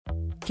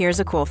Here's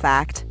a cool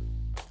fact.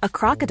 A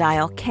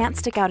crocodile can't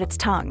stick out its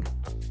tongue.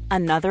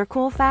 Another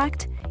cool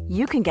fact,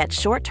 you can get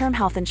short-term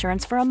health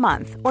insurance for a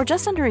month or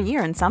just under a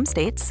year in some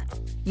states.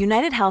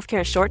 United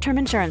Healthcare short-term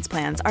insurance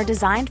plans are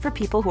designed for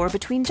people who are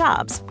between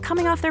jobs,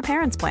 coming off their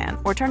parents' plan,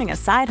 or turning a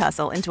side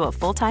hustle into a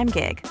full-time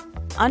gig.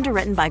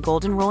 Underwritten by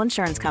Golden Rule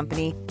Insurance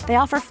Company, they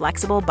offer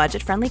flexible,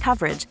 budget-friendly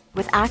coverage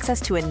with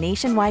access to a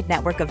nationwide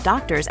network of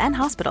doctors and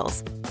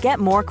hospitals. Get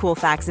more cool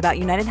facts about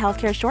United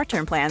Healthcare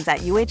short-term plans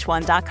at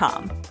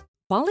uh1.com.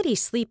 Quality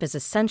sleep is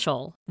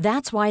essential.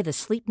 That's why the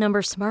Sleep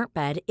Number Smart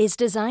Bed is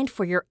designed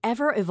for your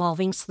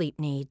ever-evolving sleep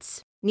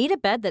needs. Need a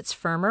bed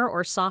that's firmer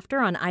or softer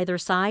on either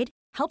side?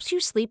 Helps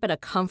you sleep at a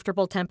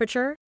comfortable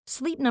temperature?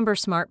 Sleep Number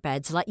Smart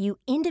Beds let you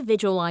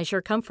individualize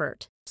your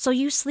comfort, so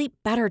you sleep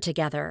better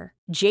together.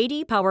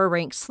 J.D. Power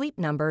ranks Sleep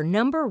Number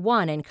number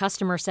 1 in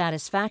customer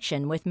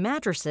satisfaction with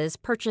mattresses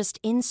purchased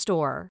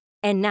in-store.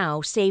 And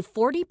now, save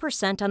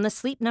 40% on the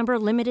Sleep Number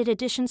Limited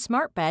Edition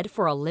Smart Bed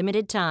for a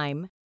limited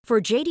time. For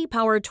J.D.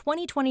 Power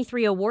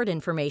 2023 award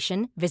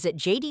information, visit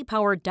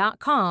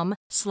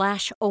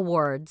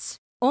jdpower.com/awards.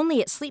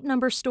 Only at Sleep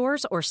Number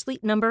stores or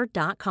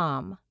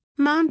sleepnumber.com.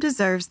 Mom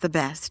deserves the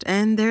best,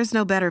 and there's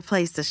no better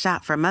place to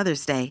shop for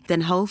Mother's Day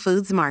than Whole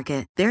Foods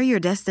Market. They're your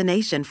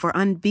destination for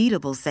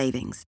unbeatable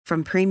savings,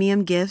 from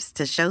premium gifts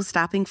to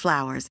show-stopping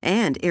flowers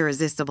and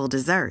irresistible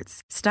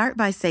desserts. Start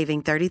by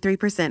saving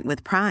 33%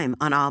 with Prime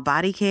on all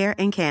body care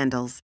and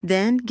candles.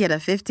 Then get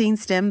a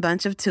 15-stem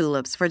bunch of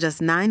tulips for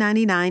just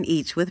 $9.99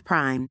 each with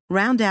Prime.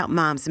 Round out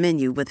Mom's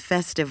menu with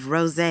festive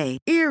rosé,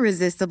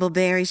 irresistible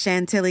berry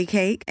chantilly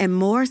cake, and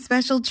more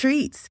special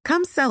treats.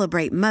 Come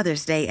celebrate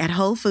Mother's Day at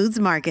Whole Foods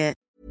Market.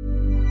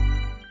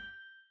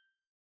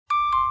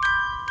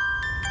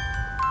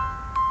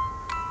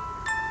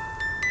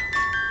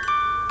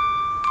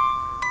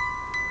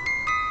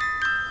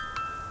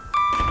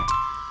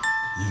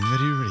 Nu är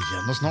det jul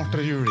igen och snart är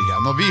det jul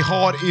igen. Och vi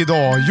har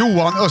idag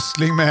Johan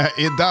Östling med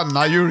i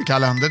denna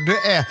julkalender.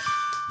 Det är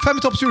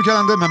Femtopps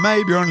julkalender med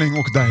mig, Björn Ling,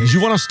 och dig.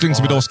 Johan Östling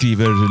som idag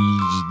skriver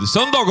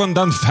söndagen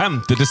den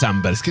 5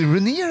 december. Skriver du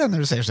ner det när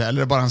du säger så,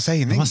 eller är det bara en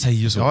sägning? Man säger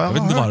ju så. Ja, jag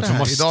vet inte varför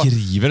man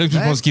skriver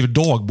det. Man skriver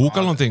dagbok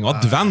eller någonting.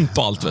 Advent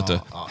och allt, vet du.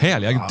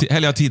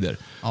 Härliga tider.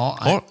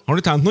 Ja, har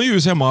du tänt något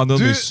ljus hemma?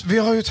 Vi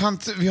har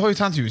ju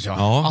tänt ljus,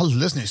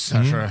 alldeles nyss.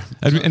 Här,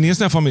 Är ni en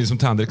sån här familj som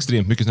tänder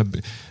extremt mycket såna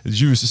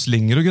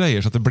ljusslingor och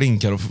grejer så att det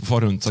blinkar och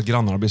far runt så att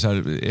grannarna blir så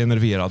här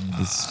enerverade?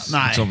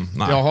 Nej. Liksom,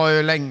 nej. Jag har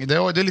ju länge, det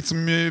är lite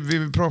som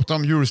vi pratade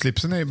om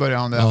julslipsen i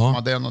början. Det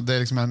är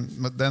liksom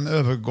det är en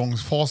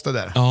övergångsfas det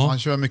där. Man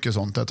kör mycket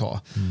sånt ett tag.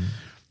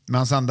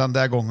 Men sen den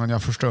där gången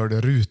jag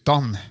förstörde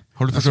rutan.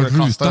 Har du förstört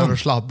rutan? Över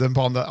sladden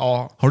på andra,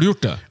 Har du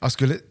gjort det? Jag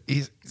skulle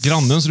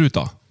Grannens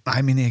ruta?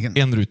 Nej, min egen.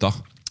 En ruta.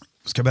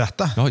 Ska jag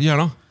berätta? Ja,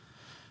 gärna.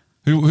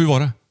 Hur var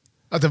det?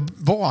 Att det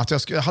var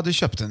att jag hade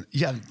köpt en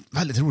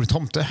väldigt rolig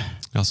tomte.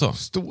 Jaså?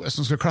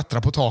 Som skulle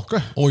klättra på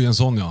taket. Oj, en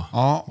sån ja.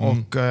 Ja,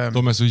 och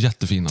de är så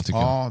jättefina tycker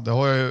jag. Ja, det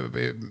har jag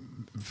ju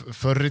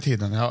förr i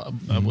tiden. Jag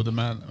bodde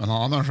med en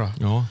annan människa.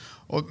 Ja.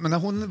 Men när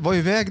hon var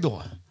iväg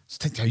då så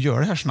tänkte jag gör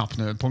det här snabbt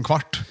nu på en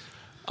kvart.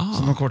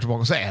 Så någon kvart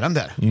tillbaka och så är den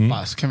där.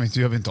 Så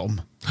gör vi inte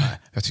om. Nej,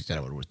 jag tyckte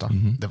det var roligt.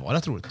 Det var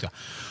rätt roligt, ja.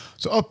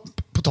 Så upp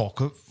på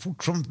taket,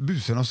 fort som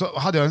busen, och så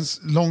hade jag en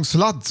lång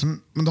sladd.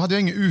 Men då hade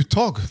jag inget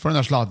uttag för den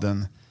där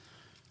sladden.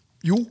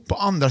 Jo, på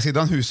andra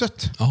sidan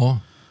huset. Ja.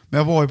 Men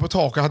jag var ju på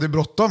taket, jag hade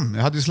bråttom.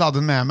 Jag hade ju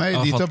sladden med mig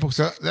dit upp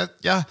också.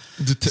 Jag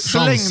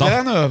slängde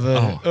den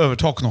över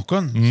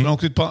taknocken. Så den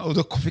åkte ut och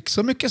då fick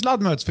så mycket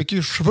sladdmöt, så fick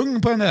ju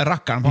svung på den där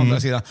rackaren på andra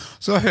sidan.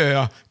 Så hör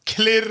jag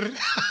klirr.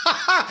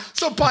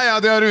 Så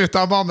pajade jag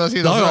rutan på andra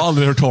sidan. Det har jag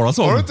aldrig hört talas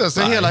om. Var det inte?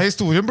 Så hela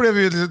historien blev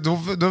ju...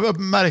 Då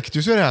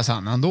märktes ju det här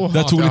sen ändå.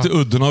 Det tog lite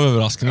udden av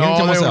överraskningen,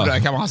 kan man säga. Ja,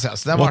 det kan man säga.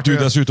 Så och att du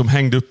dessutom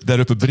hängde upp där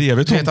uppe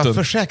bredvid tomten. Att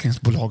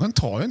försäkringsbolagen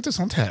tar ju inte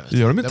sånt här.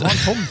 Gör de inte? Det var en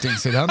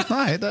tomtincident.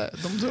 Nej,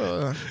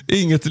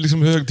 inget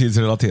liksom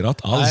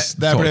högtidsrelaterat alls.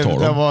 Nej,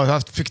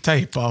 jag fick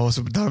tejpa och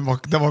så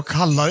det var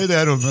kallare i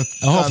det rummet.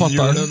 Ja,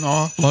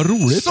 fattar. Vad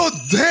roligt. Så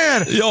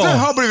där! Ja. Det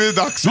har blivit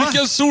dags, va?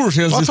 Vilken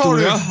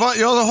solskenshistoria.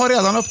 Jag har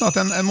redan öppnat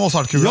en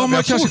Mozartkula. Ja, men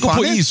jag kanske går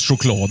på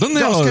ischokladen.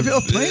 Ja, ska vi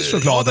öppna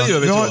ischokladen? Ja, det gör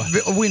vi.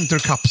 har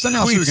Wintercupsen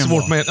jag sugen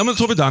på. Med. Ja, men så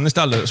tar vi den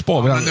istället.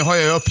 Spar vi den. Men nu har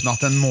jag ju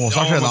öppnat en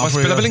Mozart redan. Det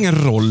spelar väl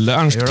ingen roll.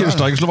 Ernst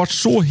Kirchsteiger skulle ha varit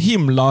så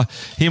himla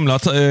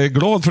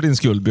glad för din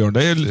skull, Björn.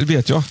 Det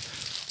vet jag.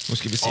 Nu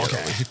ska vi se vad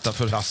vi hittar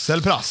för...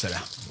 Prassel.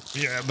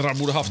 Jädrar,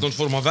 borde haft någon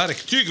form av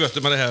verktyg, vet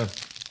du, med det här.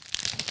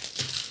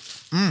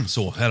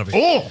 Så, här har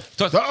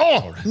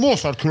vi.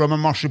 Mozartkula med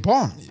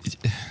marsipan.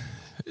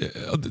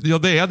 Ja,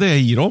 det är det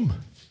i dem.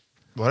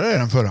 Var det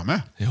den förra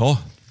med? Ja.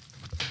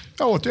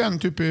 Jag åt ju en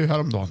typ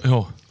häromdagen.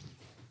 Ja.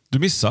 Du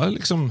missar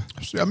liksom...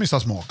 Jag missar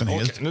smaken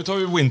helt. Nu tar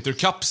vi Winter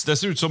Cups. Det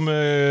ser ut som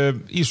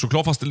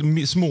ischoklad fast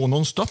små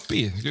non-stop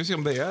i. Ska vi se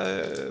om det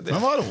är...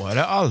 Men vadå? Är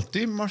det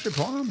alltid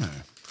marsipanen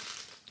med?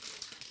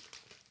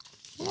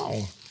 Ja.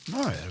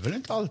 Nej, det är väl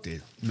inte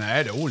alltid.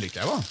 Nej, det är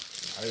olika, va?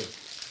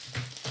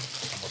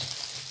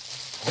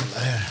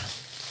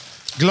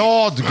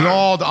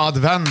 Glad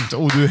advent,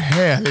 och du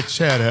härligt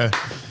käre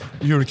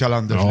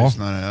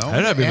julkalenderslyssnare. Ja,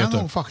 här är vi, det är vet du.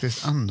 nog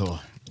faktiskt ändå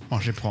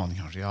marsipan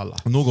kanske i alla.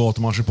 Nougat,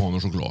 marsipan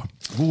och choklad.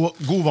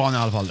 God van i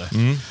alla fall.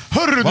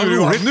 Hörru du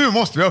Johan, nu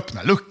måste vi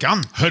öppna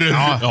luckan. Hörru,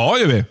 ja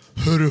gör vi.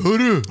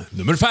 Hörru.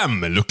 Nummer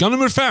 5, lucka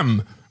nummer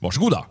 5.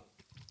 Varsågoda.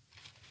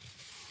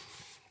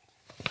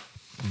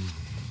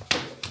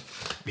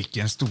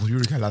 Vilken stor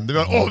julkalender vi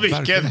har. Vilken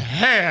verkligen.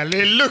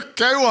 härlig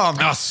lucka Johan.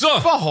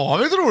 Asså? Vad har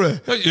vi tror du?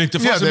 Jag är inte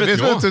fast det vet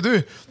jag. inte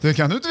du. Det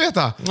kan du inte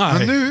veta. Nej.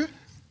 Men nu,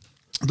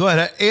 då är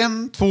det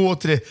 1, 2,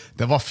 3.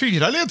 Det var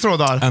 4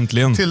 ledtrådar.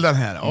 Äntligen. Till den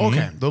här.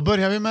 Okej, då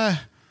börjar vi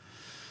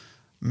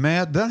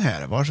med den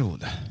här.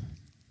 Varsågod.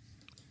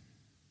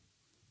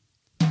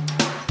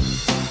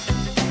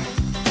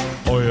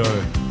 Oj.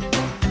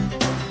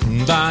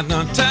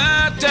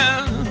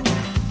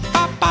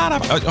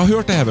 Jag har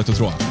hört det här vet du,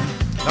 tror jag.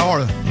 Där har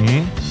du.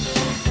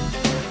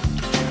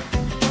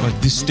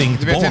 Ett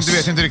distinkt bas. Du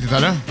vet inte riktigt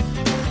eller?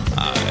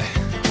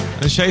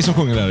 En tjej som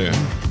sjunger där ju.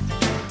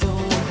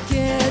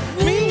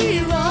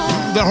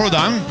 Där har du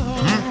den.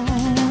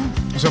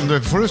 Så om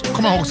du får du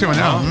komma ihåg skriva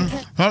ner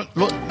den.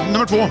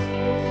 Nummer 2.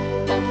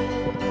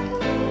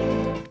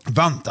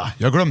 Vänta,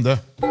 jag glömde.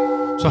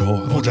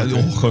 Så,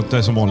 fortsätt. Skönt, det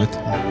är som vanligt.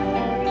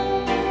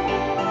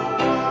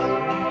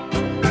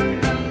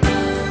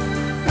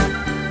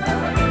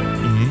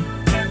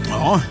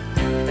 Ja,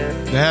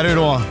 det här är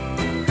då...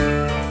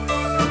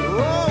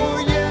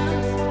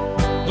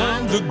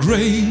 The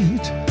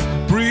Great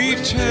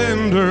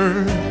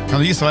Pretender. Kan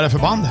du gissa vad det är för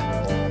band?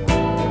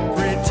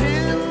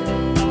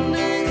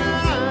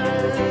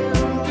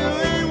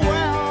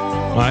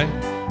 Nej.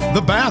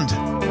 The Band.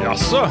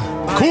 Jaså?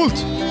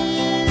 Coolt!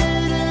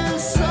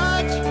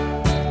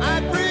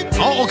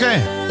 Ja,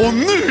 okej. Och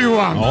nu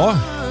Johan, Ja.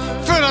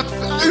 för att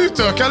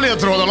utöka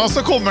ledtrådarna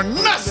så kommer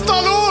nästa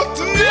låt!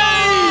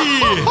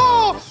 Nej!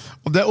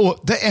 Och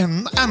det är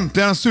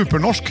äntligen en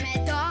supernorsk.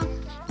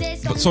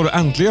 Sa du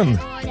äntligen?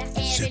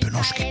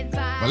 Supernorsk. Det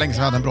var länge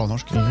sedan vi hade en bra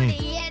norsk.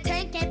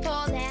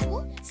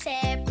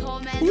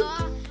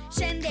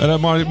 Är det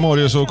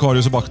Marius och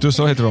Karius och Baktus,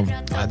 så heter de?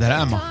 Nej, det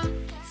är Emma.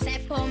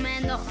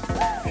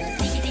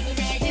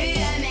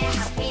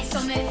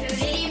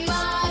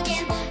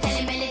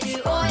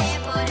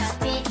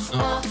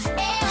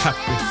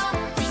 Happy.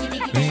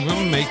 It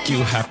will make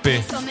you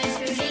happy.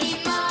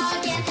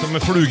 Som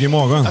en fluga i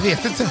magen. Jag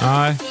vet inte.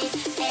 Nej.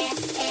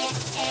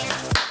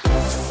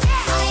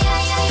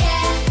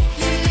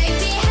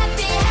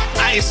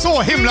 Nej,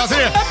 så himla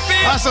trevligt.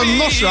 Alltså,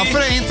 norska, för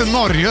är inte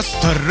Norge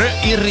större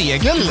i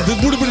regel?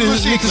 Det borde bli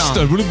lite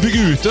större. Borde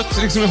bygga ut det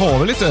liksom i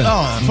havet lite.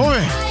 Ja, får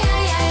vi.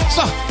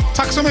 Så,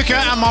 tack så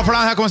mycket Emma för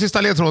den här kommer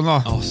sista ledtråden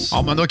då.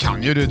 Ja, men då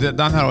kan ju du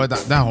den här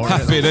den har du.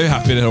 Happy, det är ju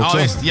happy det också.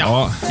 Ja, visst.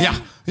 Ja.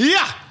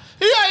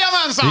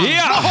 Jajamensan!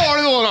 Ja. Vad har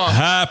du då?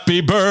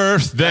 Happy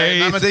birthday!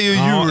 Nej, men det är ju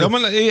jul. Ja,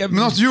 men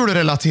något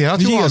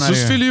julrelaterat Johan, Jesus är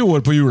det. fyller ju år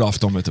på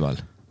julafton, vet du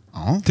väl?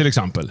 Ja. Till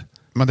exempel.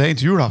 Men det är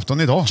inte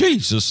julafton idag.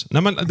 Jesus!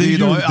 Nej, men det är,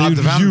 idag är det är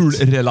advent.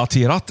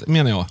 julrelaterat,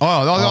 menar jag.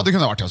 Ja, det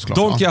kunde ha varit såklart.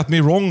 Don't get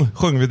me wrong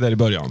sjöng vi där i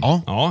början.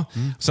 Ja.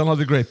 Sen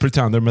hade vi Great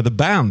Pretender med The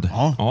Band.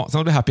 Ja. Sen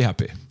hade vi Happy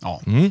Happy.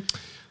 Ja.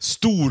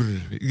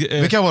 Stor...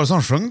 Vilka var det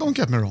som sjöng Don't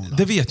Get Me Wrong då?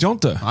 Det vet jag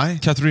inte. Nej.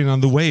 Katarina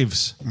and the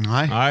Waves.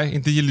 Nej.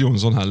 Inte Jill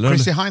Johnson heller.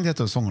 Chrissy Hind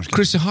heter sångerskan.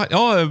 Chrissy Hind.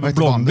 Ja, Vad heter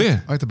Blondie.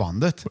 bandet? Vad heter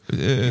bandet?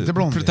 Inte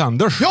Blondie.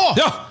 Pretenders. Ja!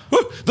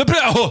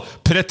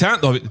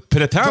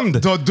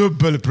 Pretend. Du har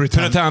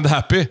dubbel-pretend. Pretend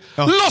happy.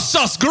 Ja.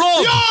 Låtsasglad!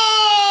 Ja!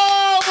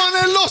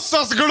 Man är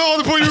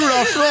låtsasglad på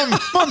julafton.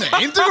 Man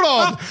är inte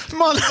glad.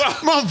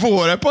 Man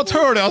får det på ett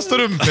hörliga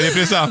strumpor i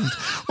present.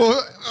 Och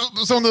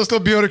som det står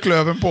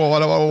björklöven på.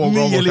 Vad det var.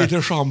 9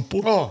 liter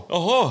shampoo. Ja.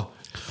 Jaha.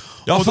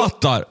 Jag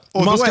fattar.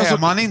 Och då är så-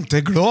 man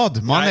inte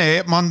glad.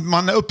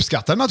 Man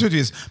uppskattar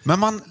naturligtvis. Men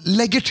man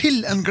lägger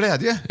till en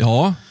glädje.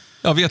 Ja,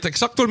 jag vet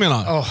exakt vad du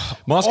menar.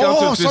 Man ska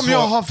naturligtvis som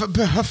jag har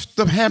behövt.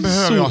 De här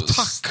behöver jag.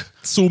 Tack.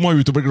 Zooma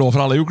ut och bli glad för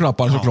alla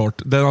julklappar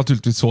såklart. Det är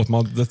naturligtvis så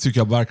att det tycker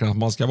jag verkligen att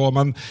man ska vara.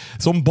 Men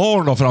som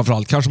barn då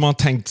framförallt kanske man har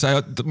tänkt sig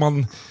att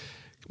man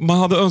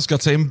hade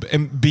önskat sig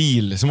en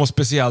bil som var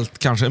speciellt,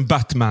 kanske en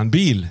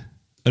Batman-bil.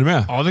 Är du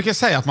med? Ja, du kan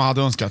säga att man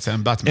hade önskat sig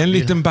en Batman-bil. En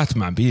liten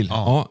Batman-bil.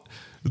 Ja.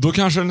 Då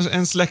kanske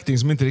en släkting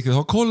som inte riktigt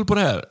har koll på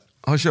det här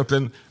har köpt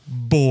en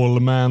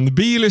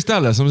Ballman-bil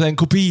istället, som är en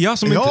kopia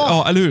som inte,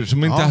 eller hur?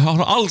 Som inte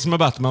har alls med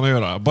Batman att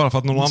göra. Bara för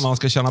att någon annan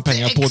ska tjäna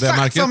pengar på det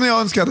märket. Exakt som jag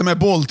önskade med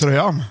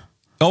bolltröjan.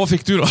 Ja, vad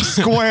fick du då?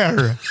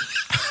 Square.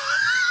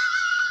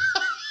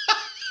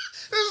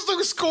 Det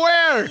stod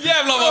Square.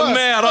 Jävlar vad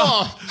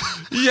nära!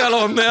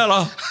 Jävlar vad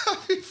nära!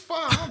 Fy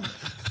fan.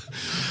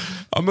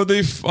 Ja, men det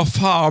är vad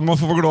fan, man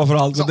får vara glad för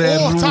allt. Så, det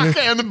är roligt. tack,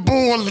 en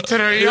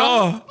bolltröja.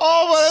 Ja.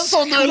 Var det en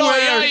sån du vill ha?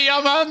 Square.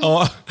 Jajamän.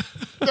 Ja.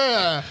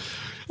 Det.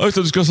 Jag vet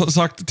att du skulle ha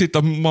sagt,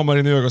 titta mamma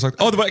in i ögonen och sagt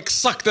det var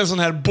exakt en sån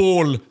här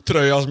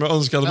båltröja som jag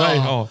önskade mig.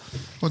 Ja.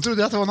 Hon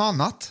trodde att det var något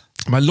annat.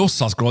 Men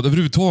låtsasglad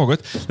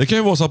överhuvudtaget. Det kan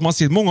ju vara så att man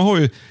ser, många har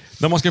ju,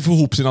 när man ska få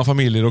ihop sina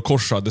familjer och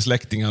korsade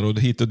släktingar och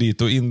hit och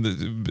dit och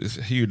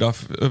hyrda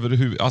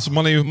överhuvud. Alltså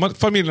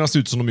familjerna ser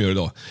ut som de gör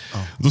idag.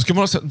 Då ska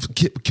man ha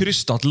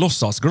krystat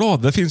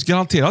låtsasglad. Det finns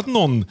garanterat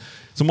någon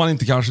som man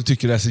inte kanske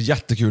tycker är så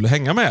jättekul att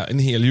hänga med en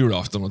hel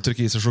julafton och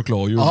trycka i sig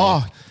choklad och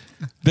julmat.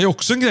 Det är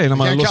också en grej när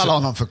man... Jag kan kalla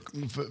honom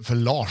för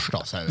Lars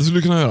då, säger vi. Det skulle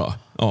du kunna göra.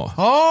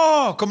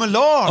 Ja. Kommer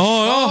Lars!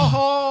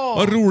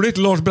 Vad roligt.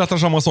 Lars berättar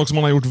samma sak som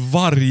han har gjort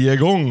varje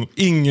gång.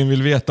 Ingen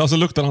vill veta. Så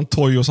luktar han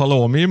toj och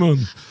salami i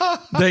mun.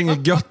 Det är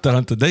inget gött där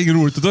inte. Det är inget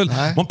roligt.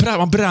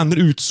 Man bränner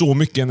ut så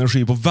mycket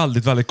energi på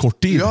väldigt, väldigt kort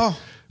tid. Ja.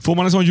 Får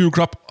man en sån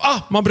julklapp,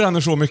 man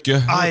bränner så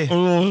mycket.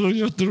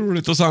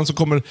 Jätteroligt. Och sen så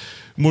kommer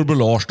morbror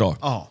Lars då.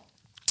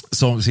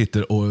 Som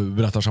sitter och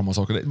berättar samma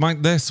saker.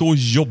 Det är så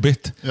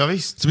jobbigt. Ja,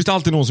 visst. Så finns det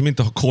alltid någon som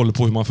inte har koll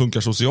på hur man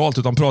funkar socialt,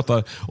 utan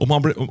pratar,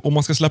 om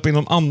man ska släppa in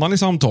någon annan i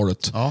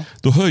samtalet,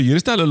 då höjer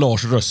istället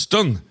Lars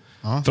rösten.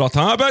 För att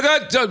han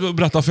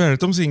berättar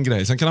färdigt om sin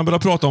grej. Sen kan han börja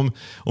prata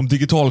om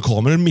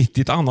digitalkameror mitt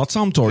i ett annat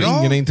samtal.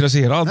 Ingen är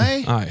intresserad.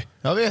 Nej.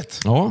 Jag vet.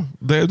 Ja,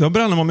 det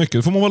bränner man mycket.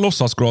 Då får man vara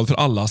låtsasglad för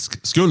allas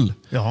skull.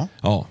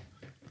 Ja.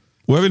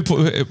 Och jag vill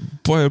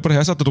på det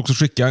här sättet också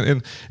skicka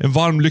en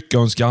varm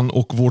lyckönskan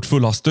och vårt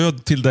fulla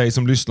stöd till dig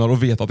som lyssnar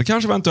och vet att det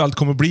kanske eventuellt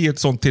kommer bli ett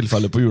sånt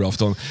tillfälle på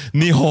julafton.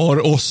 Ni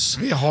har oss.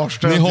 Vi har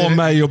stöd. Ni har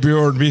mig och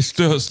Björn. Vi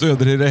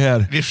stöder i det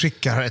här. Vi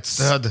skickar ett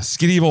stöd.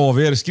 Skriv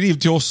av er. Skriv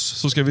till oss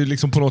så ska vi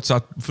liksom på något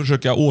sätt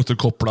försöka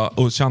återkoppla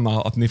och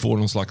känna att ni får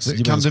någon slags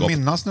gemenskap. Kan du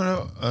minnas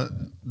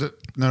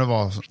när det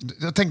var...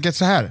 Jag tänker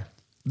så här.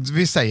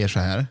 Vi säger så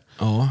här.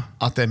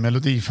 Att det är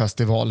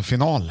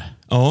Melodifestivalfinal.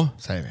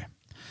 Säger vi.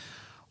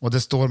 Och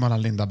det står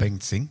mellan Linda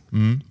Bengtzing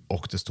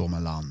och det står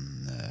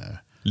mellan...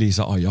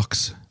 Lisa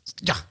Ajax.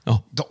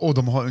 Ja. Och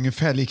de har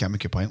ungefär lika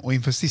mycket poäng. Och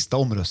inför sista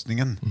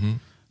omröstningen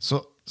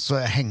så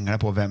hänger det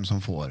på vem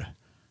som får.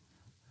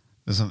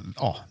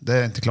 Det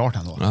är inte klart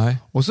ändå. Nej.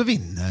 Och så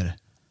vinner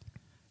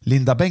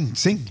Linda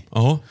Bengtzing.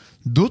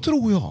 Då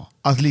tror jag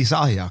att Lisa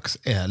Ajax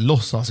är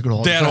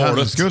låtsasglad för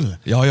hennes skull.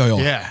 Ja.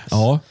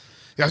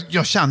 Yes.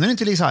 Jag känner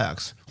inte Lisa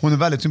Ajax. Hon är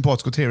väldigt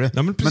sympatisk och trevlig.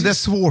 Ja, men det är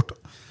svårt.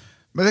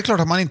 Men det är klart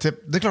att man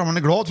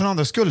är glad för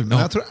andras skull. Men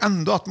jag tror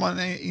ändå att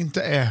man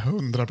inte är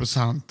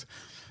 100%.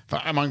 För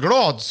är man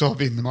glad så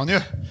vinner man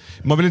ju.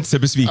 Man vill inte se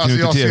besviken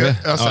ut i tv.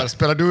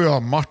 Spelar du och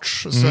jag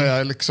match så är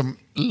jag liksom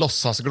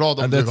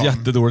låtsasglad. Det är ett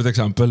jättedåligt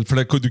exempel.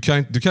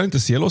 För du kan inte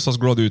se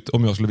låtsasglad ut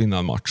om jag skulle vinna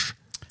en match.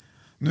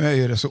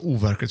 Nu är det så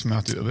overkligt som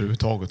att du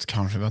överhuvudtaget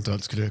kanske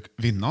eventuellt skulle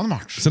vinna en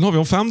match. Sen har vi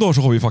om 5 dagar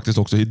så har vi faktiskt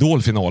också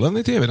Idolfinalen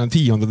i tv den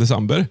 10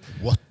 december.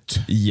 What?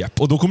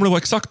 Japp. Och då kommer det vara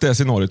exakt det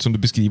scenariot som du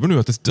beskriver nu.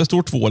 Att det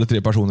står 2 eller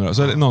 3 personer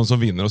så är det någon som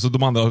vinner. Och så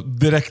de andra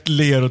direkt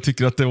ler och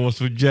tycker att det var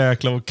så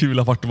jäkla kul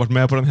att ha varit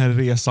med på den här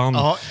resan.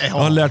 Jag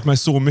har lärt mig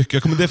så mycket.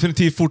 Jag kommer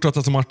definitivt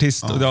fortsätta som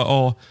artist.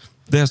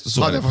 Det är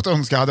så. Hade jag fått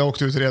önska hade jag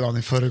åkt ut redan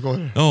i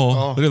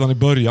förrgår. Redan i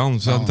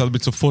början. Så jag inte hade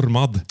blivit så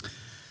formad.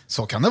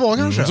 Så kan det vara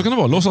kanske. Så kan det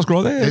vara.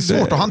 Låtsasglad. Det är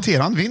svårt att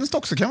hantera en vinst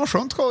också. Det kan vara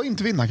skönt att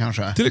inte vinna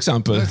kanske. Till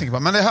exempel.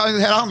 Men det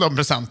här handlar om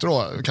presenter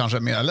då kanske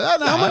mer.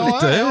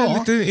 Eller?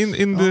 Lite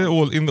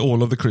in the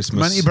all of the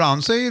Christmas. Men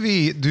ibland så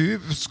är du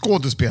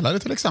skådespelare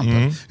till exempel.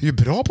 Är ju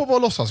bra på att vara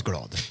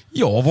låtsasglad.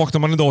 Ja, vaknar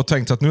man idag och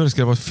tänkt att nu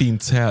ska det vara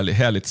fint,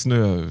 härligt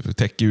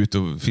snötäcke ute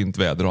och fint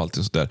väder och allt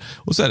sånt där.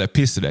 Och så är det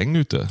pissregn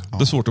ute.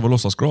 Det är svårt att vara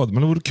låtsasglad.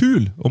 Men det vore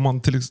kul om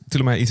man till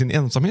och med i sin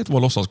ensamhet var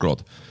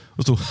låtsasglad.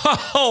 Och stod,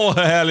 haha,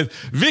 härligt!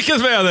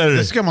 Vilket väder!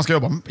 Det ska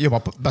man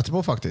jobba bättre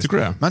på faktiskt. Tycker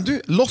du det? Men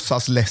du,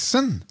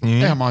 låtsasledsen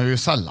är man ju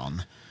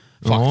sällan.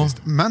 Faktiskt.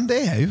 Ja. Men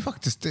det är ju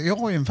faktiskt, jag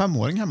har ju en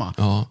 5-åring hemma.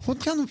 Ja. Hon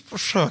kan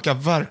försöka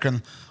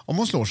verkligen, om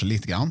hon slår sig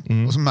lite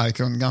grann, och så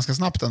märker hon ganska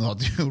snabbt ändå att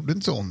det gjorde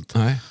inte så ont.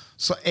 Nej.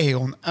 Så är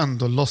hon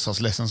ändå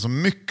låtsasledsen så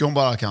mycket hon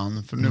bara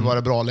kan, för nu var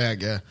det bra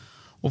läge.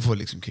 Och få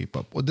liksom keep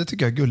up. Och det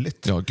tycker jag är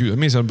gulligt. Ja, gud, jag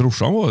minns att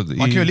brorsan var...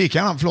 Man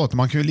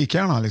kan ju lika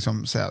gärna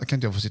liksom säga, kan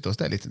inte jag få sitta hos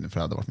dig lite nu för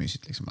det hade varit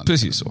mysigt. Liksom,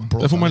 precis så.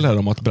 Det får man lära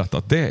dem att berätta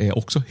att det är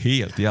också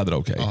helt jädra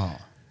okej.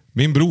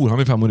 Min bror, han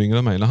är 5 år yngre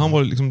än mig. När han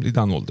var liksom i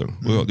den åldern,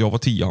 och jag var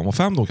 10, han var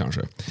 5 då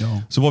kanske.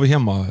 Ja. Så var vi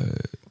hemma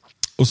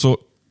och så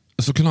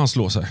kunde han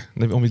slå sig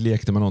om vi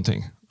lekte med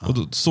någonting. Ja. Och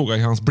då såg jag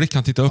i hans blick,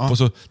 han tittade upp och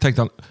så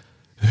tänkte han,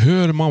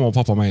 hör mamma och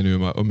pappa mig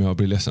nu om jag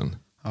blir ledsen?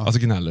 Alltså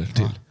gnäller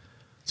till.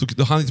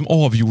 Så han liksom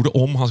avgjorde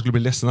om han skulle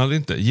bli ledsen eller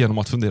inte genom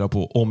att fundera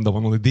på om det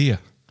var någon idé.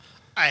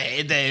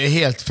 Nej, det är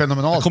helt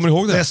fenomenalt. Jag kommer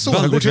ihåg det. Det är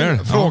så det går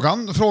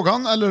till.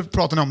 Frågan eller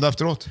pratar ni om det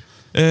efteråt?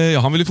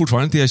 Han vill ju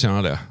fortfarande inte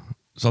erkänna det.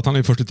 Så att han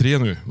är 43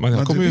 nu.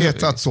 Men du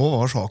vet att så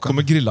var saken.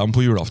 Kommer grilla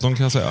på julafton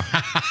kan jag säga.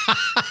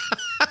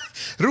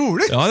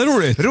 Roligt! Ja, det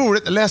är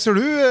roligt. Läser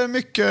du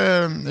mycket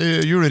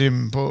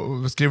julrim?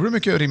 Skriver du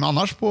mycket rim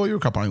annars på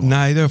julklapparna?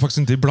 Nej, det är jag faktiskt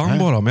inte. Ibland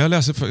bara. Men jag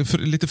läser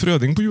lite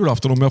Fröding på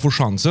julafton om jag får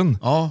chansen.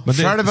 Ja, men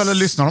själv eller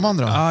lyssnar de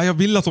andra? Ja, jag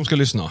vill att de ska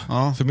lyssna.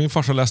 Ja. För min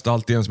farsa läste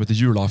alltid en som heter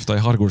Julafton i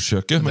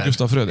Hargårdsköket med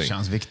Gustaf Fröding. Det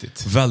känns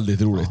viktigt.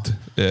 Väldigt roligt.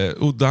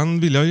 Och den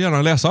vill jag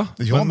gärna läsa.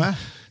 Jag med.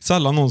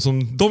 sällan någon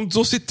som...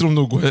 Då sitter de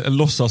nog och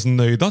låtsas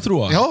nöjda,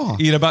 tror jag.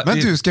 Ja, men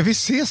du, ska vi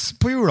ses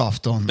på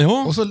julafton?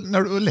 Ja. Och så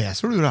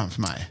läser du den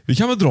för mig. Vi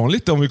kan väl dra en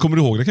lite, om vi kommer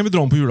ihåg det, kan vi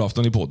dra en på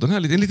julafton i podden. Här,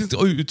 en liten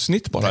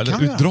utsnitt bara,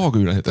 eller utdrag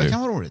ur den heter det. Det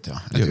kan vara roligt,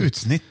 ja. Ett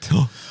utsnitt.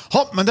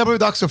 Ja, men det var ju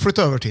dags att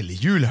flytta över till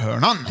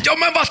julhörnan. Ja,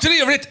 men vad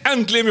trevligt!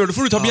 Äntligen, Björn. Då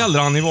får du ta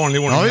bjällran i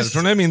vanlig ordning. Ja,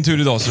 för det är min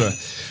tur idag. Så.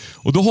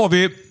 Och då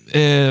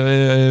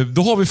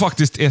har vi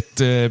faktiskt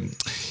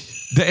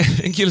det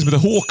är en kille som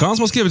heter Håkan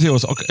som har skrivit till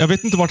oss. Och jag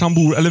vet inte vart han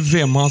bor eller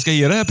vem han ska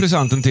ge det här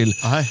presenten till.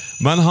 Nej.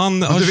 Men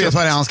han har du vet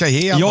vad det är han ska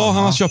ge? Ja,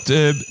 han har köpt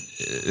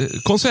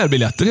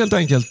konsertbiljetter helt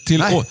enkelt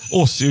till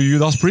oss i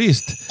Judas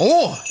Priest.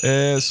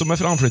 Som är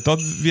framflyttad,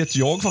 vet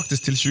jag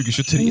faktiskt, till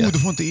 2023. Du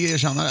får inte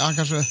erkänna det. Han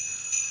kanske... Ja,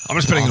 men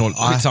det spelar ingen roll.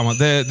 Skitsamma.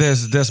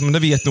 Det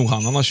vet nog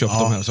han har köpt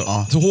dem här.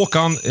 Så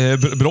Håkan,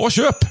 bra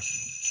köp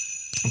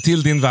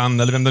till din vän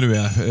eller vem det nu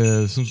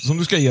är som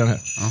du ska ge den här.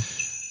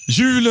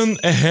 Julen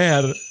är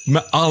här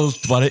med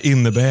allt vad det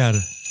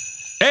innebär.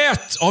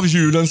 Ät av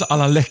julens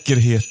alla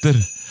läckerheter.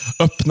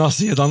 Öppna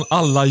sedan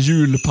alla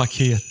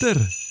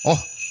julpaketer.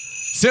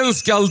 Sen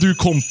skall du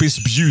kompis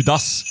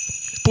bjudas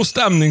på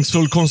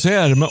stämningsfull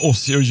konsert med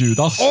oss och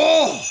Judas.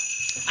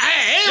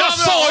 Jag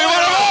sa ju vad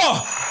det var!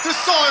 Du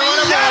sa ju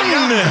vad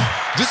det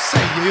var! Du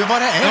säger ju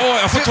vad det är. Ja,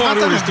 jag får ta en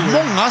rolig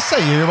historia. Många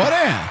säger ju vad det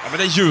är. Ja, men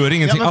det gör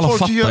ingenting. Alla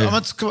fattar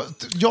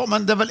ju.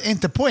 Men det är väl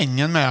inte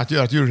poängen med att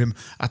göra ett julrim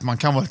att man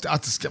kan man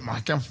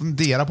kan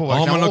fundera på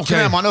vad det kan vara. Och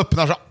när man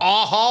öppnar så,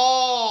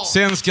 aha!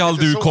 Sen skall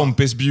du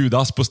kompis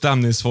bjudas på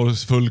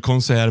stämningsfull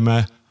konsert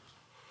med...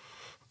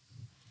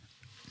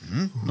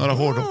 Några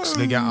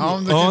hårdrocksliga.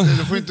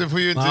 Du får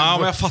ju inte... Ja,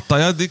 men jag fattar.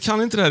 Jag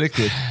kan inte det här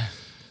riktigt.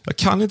 Jag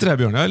kan inte det här,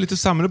 Björn. Jag är lite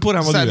sämre på det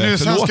än vad du är.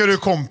 Sen ska du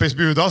kompis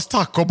bjudas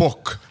tack och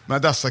bock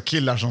med dessa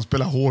killar som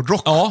spelar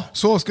hårdrock. Ja.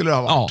 Så skulle det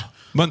ha varit. Ja,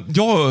 men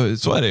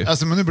så är det ju.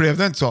 Alltså, men nu blev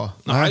det inte så.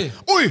 Nej.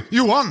 Oj,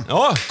 Johan!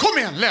 Ja. Kom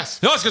igen, läs!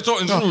 Jag ska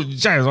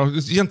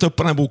ge inte upp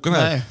på den här boken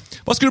här. Nej.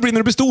 Vad ska du bli när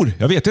du blir stor?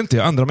 Jag vet inte,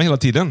 jag ändrar mig hela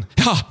tiden.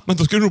 Ja, men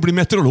då ska du nog bli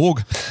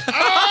meteorolog.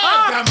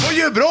 Den var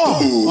ju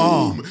bra!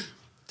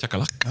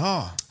 Tjackalak.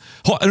 Ja.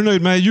 Är du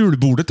nöjd med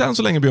julbordet än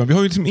så länge, Björn? Vi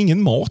har ju liksom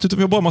ingen mat, utan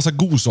vi har bara en massa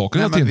godsaker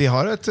hela tiden. Men vi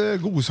har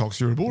ett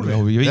godsaksjulbord. Ja,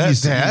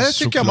 det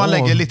tycker jag man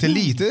lägger lite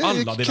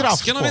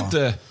kraft på. Har vi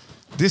inte...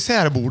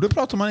 Dessertbordet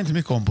pratar man inte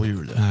mycket om på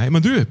jul. Nej,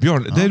 men du,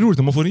 Björn, det är roligt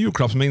när man får en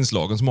julklapp som är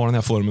inslagen som har den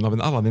här formen av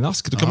en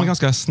Aladdin-ask. Då kan man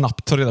ganska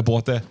snabbt ta reda på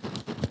att det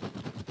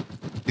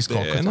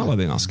är en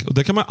Aladdin-ask. Och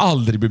det kan man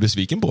aldrig bli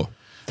besviken på.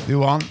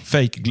 Johan,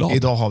 fake-glad.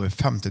 Idag har vi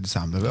 5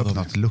 december. Vi har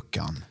öppnat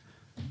luckan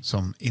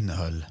som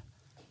innehöll...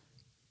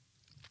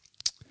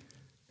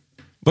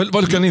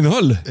 Vad luckan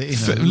innehöll?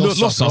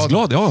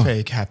 Låtsasglad, ja.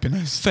 Fake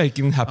happiness.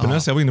 Faking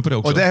happiness, jag var inne på det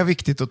också. Och det är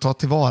viktigt att ta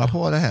tillvara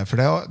på det här.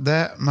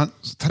 För man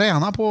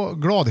tränar på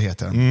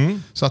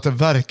gladheten. Så att det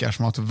verkar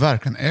som att du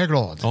verkligen är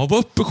glad. Ja, var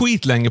uppe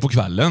skitlänge på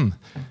kvällen.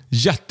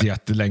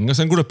 Jättelänge. Och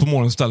sen går du upp på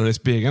morgonen och ställer dig i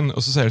spegeln.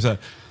 Och så säger du så här: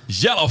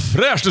 jävla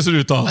fräscht det ser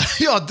ut då!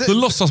 Så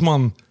låtsas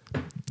man...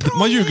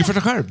 Man ljuger för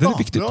sig själv. Det är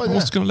viktigt. Man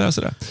måste kunna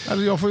läsa det.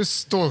 Alltså, jag får ju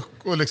stå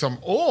och liksom,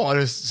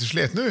 det ser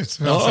slet ut.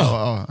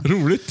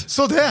 Roligt.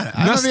 Så där.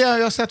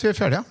 Jag har sett att vi är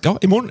färdiga. Ja,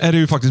 imorgon är det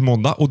ju faktiskt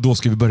måndag och då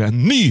ska vi börja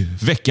en ny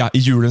vecka i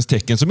julens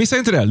tecken. Så missa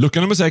inte det.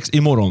 Lucka nummer 6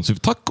 imorgon. Så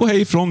tack och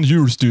hej från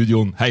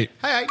julstudion. Hej.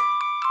 Hej, hej.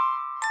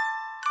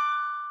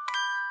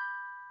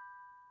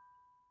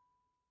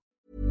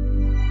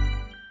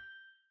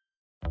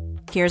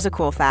 Here's a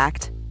cool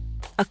fact.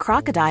 A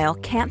crocodile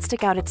can't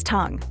stick out its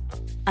tongue.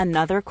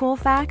 Another cool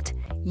fact,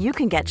 you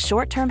can get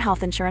short-term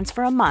health insurance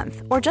for a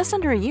month or just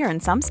under a year in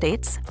some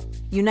states.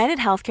 United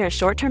Healthcare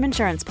short-term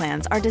insurance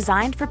plans are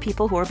designed for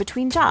people who are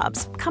between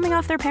jobs, coming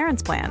off their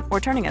parents' plan, or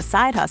turning a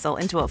side hustle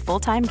into a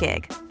full-time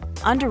gig.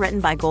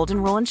 Underwritten by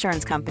Golden Rule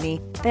Insurance Company,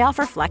 they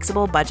offer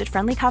flexible,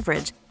 budget-friendly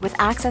coverage with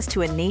access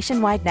to a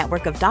nationwide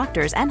network of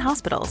doctors and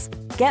hospitals.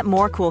 Get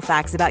more cool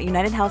facts about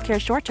United Healthcare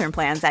short-term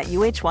plans at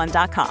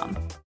uh1.com.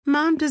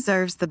 Mom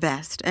deserves the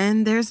best,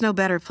 and there's no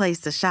better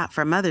place to shop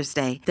for Mother's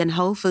Day than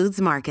Whole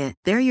Foods Market.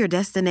 They're your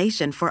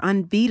destination for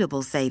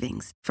unbeatable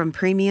savings, from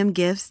premium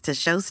gifts to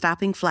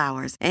show-stopping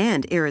flowers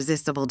and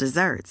irresistible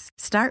desserts.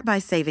 Start by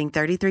saving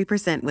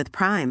 33% with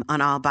Prime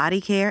on all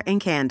body care and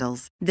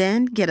candles.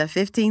 Then get a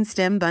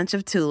 15-stem bunch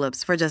of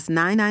tulips for just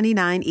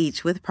 $9.99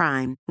 each with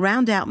Prime.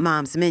 Round out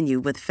Mom's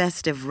menu with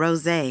festive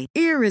rosé,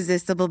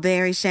 irresistible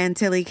berry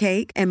chantilly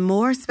cake, and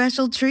more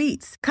special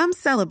treats. Come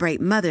celebrate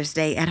Mother's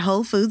Day at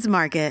Whole Foods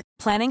Market.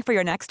 Planning for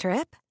your next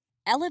trip?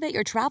 Elevate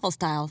your travel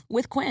style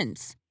with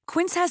Quince.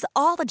 Quince has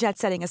all the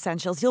jet-setting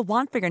essentials you'll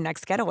want for your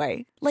next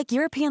getaway, like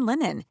European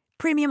linen,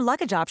 premium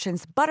luggage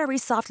options, buttery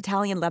soft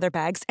Italian leather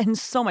bags, and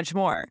so much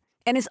more.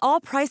 And is all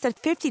priced at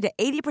 50 to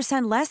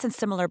 80% less than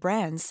similar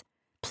brands.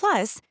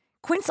 Plus,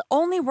 Quince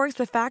only works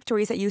with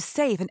factories that use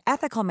safe and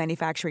ethical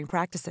manufacturing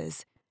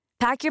practices.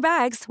 Pack your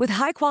bags with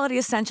high-quality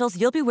essentials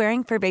you'll be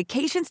wearing for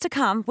vacations to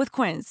come with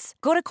Quince.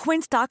 Go to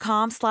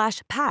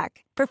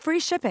quince.com/pack for free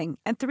shipping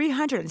and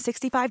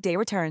 365-day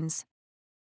returns.